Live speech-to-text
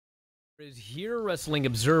Is here, Wrestling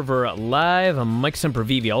Observer Live. I'm Mike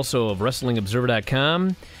Sempervive, also of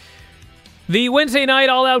WrestlingObserver.com. The Wednesday night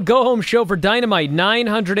all-out go-home show for Dynamite,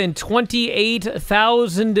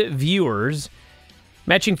 928,000 viewers,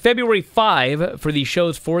 matching February 5 for the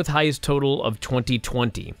show's fourth highest total of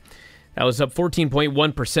 2020. That was up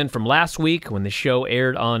 14.1% from last week when the show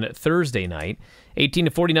aired on Thursday night. 18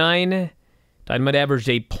 to 49, Dynamite averaged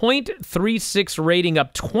a .36 rating,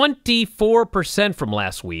 up 24% from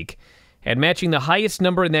last week, and matching the highest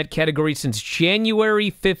number in that category since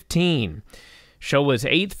January 15. Show was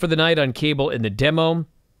 8th for the night on cable in the demo.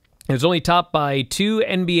 It was only topped by two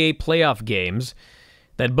NBA playoff games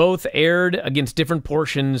that both aired against different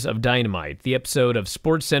portions of Dynamite. The episode of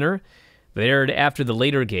SportsCenter that aired after the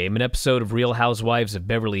later game, an episode of Real Housewives of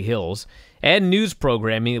Beverly Hills, and news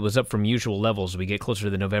programming that was up from usual levels as we get closer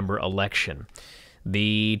to the November election.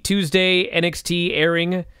 The Tuesday NXT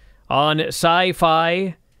airing on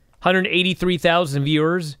Sci-Fi, 183,000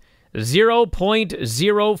 viewers,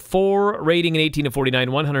 0.04 rating in 18 to 49,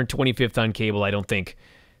 125th on cable. I don't think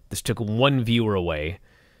this took one viewer away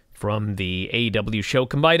from the AEW show.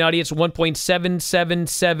 Combined audience,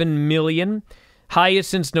 1.777 million.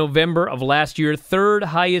 Highest since November of last year, third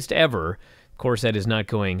highest ever. Of course, that is not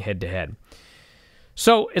going head-to-head.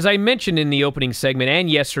 So, as I mentioned in the opening segment,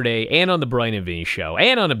 and yesterday, and on the Bryan and Vinny show,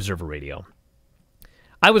 and on Observer Radio,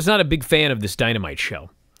 I was not a big fan of this Dynamite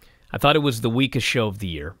show. I thought it was the weakest show of the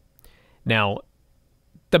year. Now,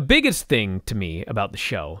 the biggest thing to me about the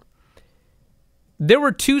show, there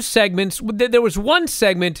were two segments. There was one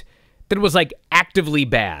segment that was like actively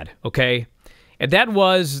bad, okay? And that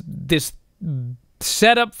was this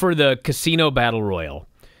setup for the Casino Battle Royal.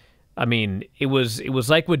 I mean, it was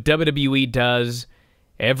like what WWE does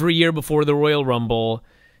every year before the Royal Rumble.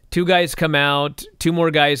 Two guys come out, two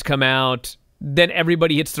more guys come out, then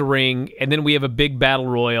everybody hits the ring, and then we have a big battle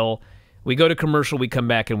royal. We go to commercial, we come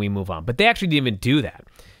back, and we move on. But they actually didn't even do that.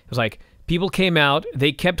 It was like, people came out,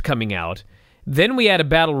 they kept coming out, then we had a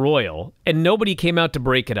battle royal, and nobody came out to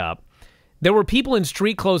break it up. There were people in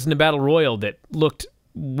street clothes in the battle royal that looked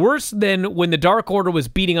worse than when the Dark Order was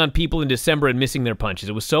beating on people in December and missing their punches.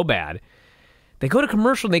 It was so bad. They go to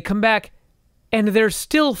commercial, and they come back, and they're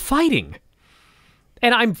still fighting.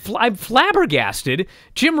 And I'm flabbergasted.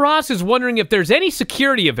 Jim Ross is wondering if there's any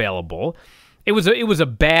security available. It was a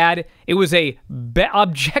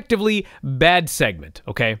objectively bad segment,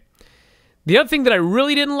 okay? The other thing that I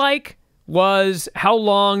really didn't like was how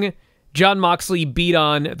long Jon Moxley beat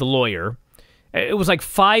on the lawyer. It was like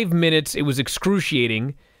 5 minutes. It was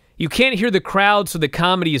excruciating. You can't hear the crowd, so the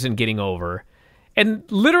comedy isn't getting over. And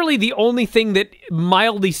literally the only thing that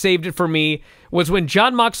mildly saved it for me was when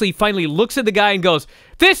Jon Moxley finally looks at the guy and goes,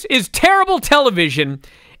 "This is terrible television,"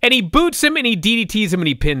 and he boots him and he DDTs him and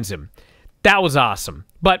he pins him. That was awesome.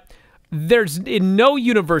 But there's in no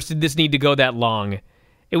universe did this need to go that long.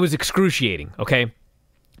 It was excruciating, okay?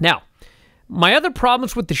 Now, my other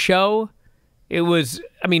problems with the show,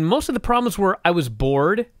 most of the problems were I was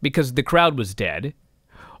bored because the crowd was dead,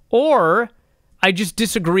 or I just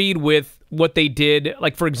disagreed with what they did.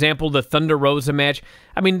 Like, for example, the Thunder Rosa match.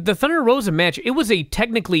 I mean, the Thunder Rosa match, it was a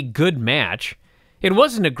technically good match. It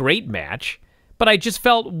wasn't a great match, but I just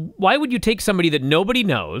felt, why would you take somebody that nobody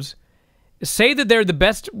knows, say that they're the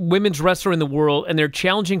best women's wrestler in the world, and they're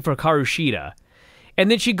challenging for Hikaru Shida, and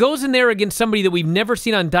then she goes in there against somebody that we've never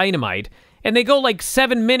seen on Dynamite, and they go like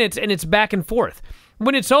 7 minutes, and it's back and forth.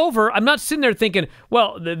 When it's over, I'm not sitting there thinking,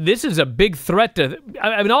 well, this is a big threat to...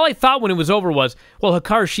 I mean, all I thought when it was over was, well,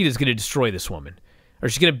 Hikaru Shida is going to destroy this woman, or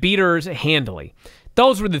she's going to beat her handily.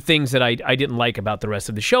 Those were the things that I didn't like about the rest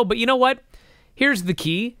of the show. But you know what? Here's the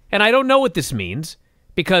key, and I don't know what this means,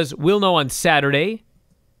 because we'll know on Saturday,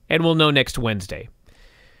 and we'll know next Wednesday.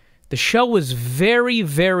 The show was very,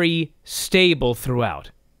 very stable throughout.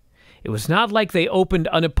 It was not like they opened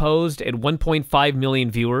unopposed at 1.5 million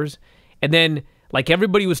viewers, and then, like,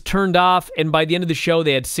 everybody was turned off, and by the end of the show,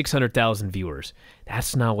 they had 600,000 viewers.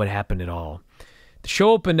 That's not what happened at all. The show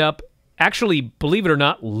opened up, actually, believe it or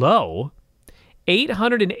not, low,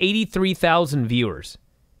 883,000 viewers.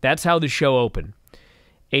 That's how the show opened.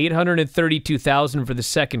 832,000 for the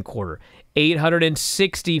second quarter.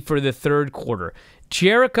 860 for the third quarter.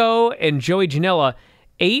 Jericho and Joey Janela,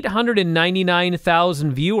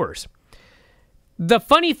 899,000 viewers. The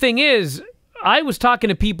funny thing is, I was talking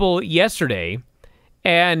to people yesterday,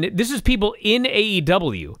 and this is people in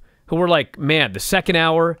AEW who were like, man, the second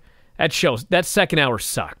hour, that second hour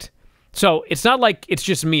sucked. So it's not like it's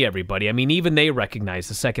just me, everybody. I mean, even they recognize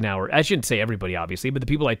the second hour. I shouldn't say everybody, obviously, but the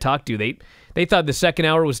people I talked to, they thought the second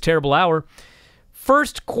hour was a terrible hour.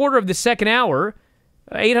 First quarter of the second hour,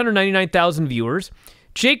 899,000 viewers.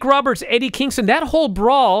 Jake Roberts, Eddie Kingston, that whole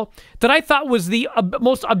brawl that I thought was the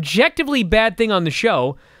most objectively bad thing on the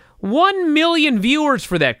show, 1 million viewers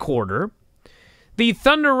for that quarter. The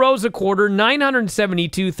Thunder Rosa quarter,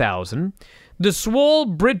 972,000. The Swole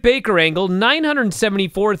Britt Baker angle,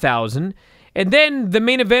 974,000. And then the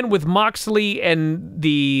main event with Moxley and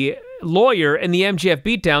the Lawyer and the MJF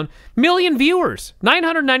beatdown, million viewers.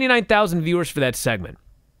 999,000 viewers for that segment.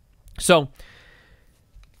 So,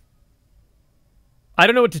 I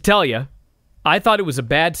don't know what to tell you. I thought it was a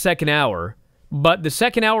bad second hour, but the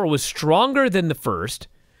second hour was stronger than the first.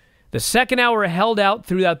 The second hour held out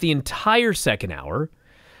throughout the entire second hour.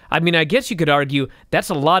 I mean, I guess you could argue that's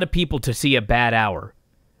a lot of people to see a bad hour.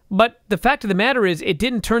 But the fact of the matter is, it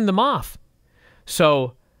didn't turn them off.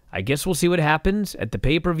 So, I guess we'll see what happens at the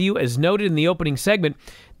pay-per-view. As noted in the opening segment,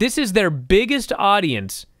 this is their biggest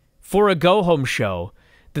audience for a go-home show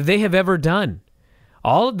that they have ever done.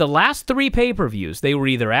 All of the last 3 pay-per-views, they were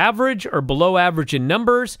either average or below average in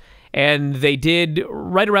numbers, and they did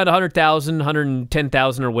right around 100,000,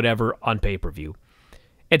 110,000 or whatever on pay-per-view.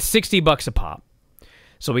 It's $60 a pop.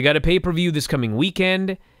 So we got a pay-per-view this coming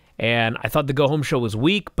weekend, and I thought the go-home show was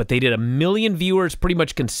weak, but they did 1 million viewers pretty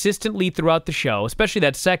much consistently throughout the show, especially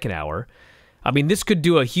that second hour. I mean, this could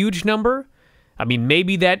do a huge number. I mean,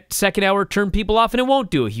 maybe that second hour turned people off, and it won't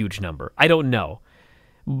do a huge number. I don't know.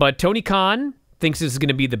 But Tony Khan thinks this is going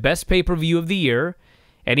to be the best pay-per-view of the year,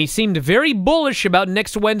 and he seemed very bullish about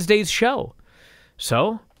next Wednesday's show.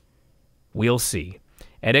 So, we'll see.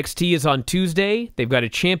 NXT is on Tuesday. They've got a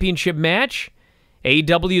championship match.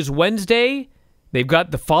 AEW is Wednesday. They've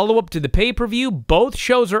got the follow-up to the pay-per-view. Both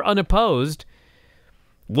shows are unopposed.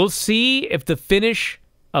 We'll see if the finish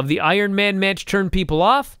of the Iron Man match turned people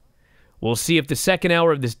off. We'll see if the second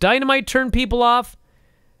hour of this Dynamite turned people off.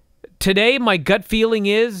 Today, my gut feeling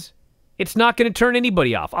is it's not going to turn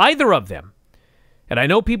anybody off, either of them. And I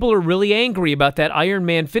know people are really angry about that Iron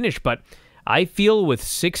Man finish, but I feel with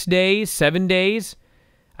 6 days, 7 days,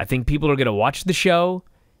 I think people are going to watch the show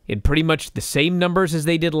in pretty much the same numbers as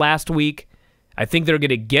they did last week. I think they're going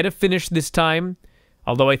to get a finish this time,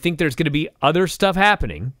 although I think there's going to be other stuff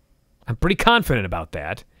happening. I'm pretty confident about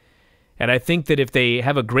that. And I think that if they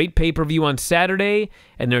have a great pay-per-view on Saturday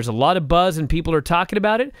and there's a lot of buzz and people are talking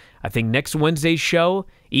about it, I think next Wednesday's show,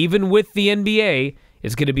 even with the NBA,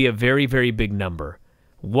 is going to be a very, very big number.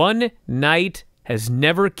 One night has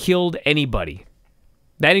never killed anybody.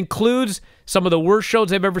 That includes some of the worst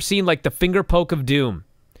shows I've ever seen, like the Finger Poke of Doom.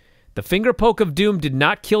 The Finger Poke of Doom did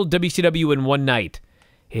not kill WCW in one night.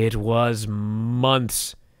 It was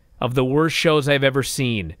months of the worst shows I've ever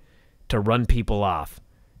seen to run people off.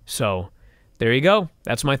 So, there you go.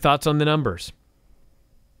 That's my thoughts on the numbers.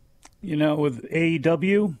 You know, with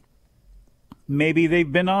AEW, maybe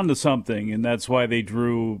they've been onto something, and that's why they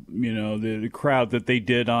drew, you know, the crowd that they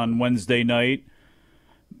did on Wednesday night.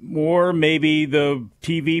 Or maybe the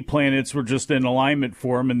TV planets were just in alignment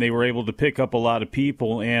for them, and they were able to pick up a lot of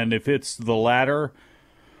people. And if it's the latter,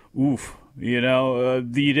 oof. You know,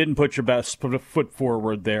 you didn't put your best foot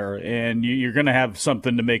forward there, and you're going to have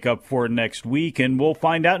something to make up for next week, and we'll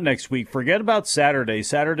find out next week. Forget about Saturday.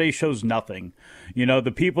 Saturday shows nothing. You know,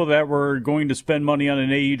 the people that were going to spend money on an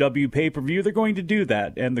AEW pay-per-view, they're going to do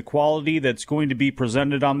that, and the quality that's going to be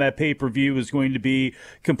presented on that pay-per-view is going to be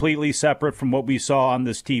completely separate from what we saw on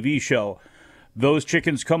this TV show. Those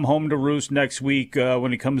chickens come home to roost next week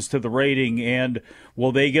when it comes to the rating. And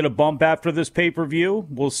will they get a bump after this pay-per-view?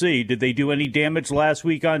 We'll see. Did they do any damage last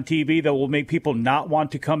week on TV that will make people not want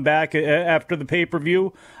to come back after the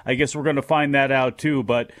pay-per-view? I guess we're going to find that out too.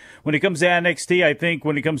 But when it comes to NXT, I think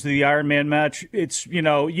when it comes to the Iron Man match, it's, you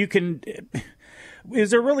know, you can...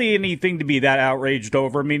 Is there really anything to be that outraged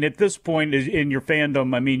over? I mean, at this point in your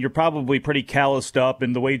fandom, I mean, you're probably pretty calloused up,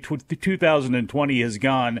 and the way 2020 has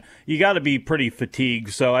gone, you got to be pretty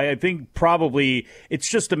fatigued. So I think probably it's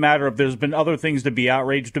just a matter of there's been other things to be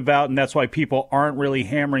outraged about, and that's why people aren't really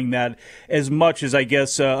hammering that as much as I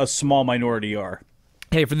guess a small minority are.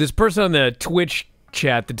 Hey, for this person on the Twitch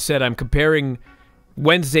chat that said I'm comparing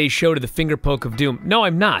Wednesday's show to the Finger Poke of Doom, no,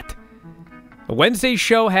 I'm not. Wednesday's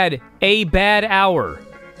show had a bad hour.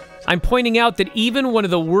 I'm pointing out that even one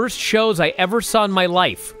of the worst shows I ever saw in my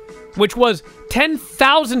life, which was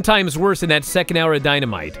 10,000 times worse than that second hour of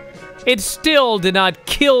Dynamite, it still did not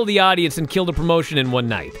kill the audience and kill the promotion in one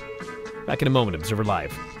night. Back in a moment, Observer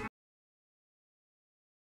Live.